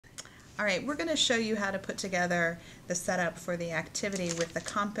All right, we're going to show you how to put together the setup for the activity with the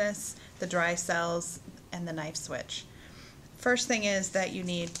compass, the dry cells, and the knife switch. First thing is that you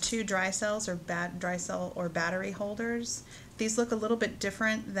need two dry cells or dry cell or battery holders. These look a little bit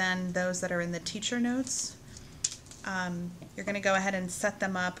different than those that are in the teacher notes. You're going to go ahead and set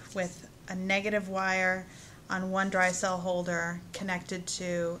them up with a negative wire on one dry cell holder connected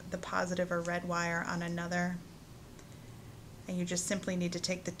to the positive or red wire on another. And you just simply need to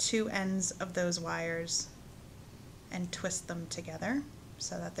take the two ends of those wires and twist them together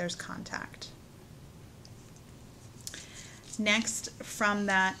so that there's contact. Next, from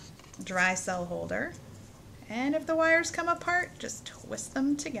that dry cell holder, and if the wires come apart, just twist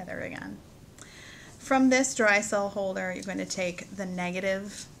them together again. From this dry cell holder, you're going to take the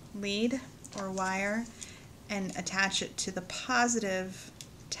negative lead or wire and attach it to the positive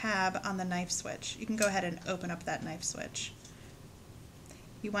tab on the knife switch. You can go ahead and open up that knife switch.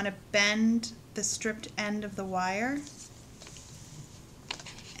 You want to bend the stripped end of the wire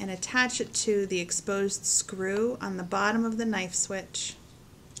and attach it to the exposed screw on the bottom of the knife switch.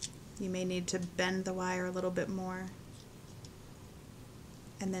 You may need to bend the wire a little bit more.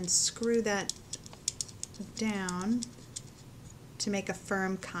 And then screw that down to make a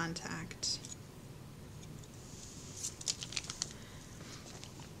firm contact.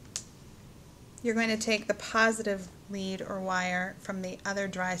 You're going to take the positive lead or wire from the other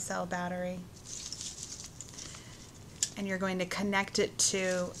dry cell battery and you're going to connect it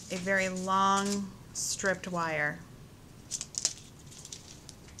to a very long stripped wire.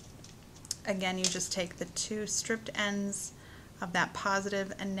 Again, you just take the two stripped ends of that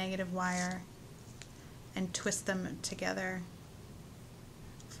positive and negative wire and twist them together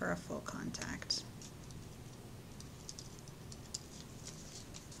for a full contact.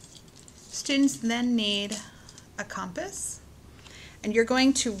 Students then need a compass, and you're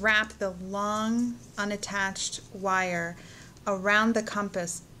going to wrap the long unattached wire around the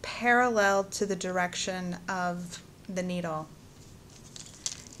compass parallel to the direction of the needle.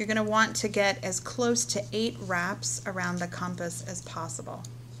 You're going to want to get as close to 8 wraps around the compass as possible.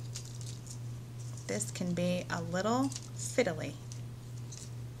 This can be a little fiddly.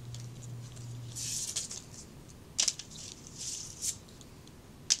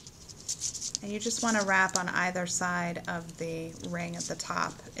 And you just want to wrap on either side of the ring at the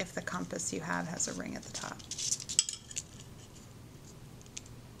top if the compass you have has a ring at the top.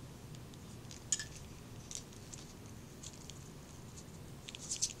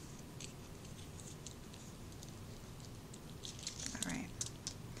 All right.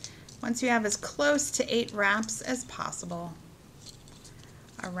 Once you have as close to 8 wraps as possible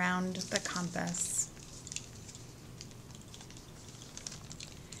around the compass,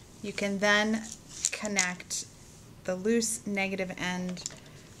 you can then connect the loose negative end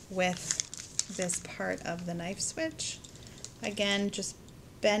with this part of the knife switch. Again, just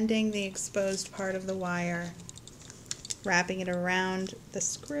bending the exposed part of the wire, wrapping it around the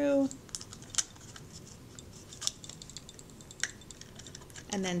screw,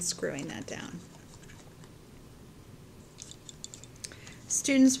 and then screwing that down.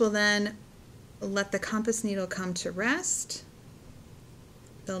 Students will then let the compass needle come to rest.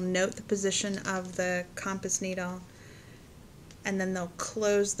 They'll note the position of the compass needle, and then they'll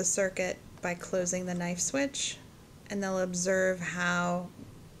close the circuit by closing the knife switch, and they'll observe how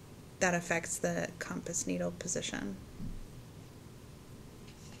that affects the compass needle position.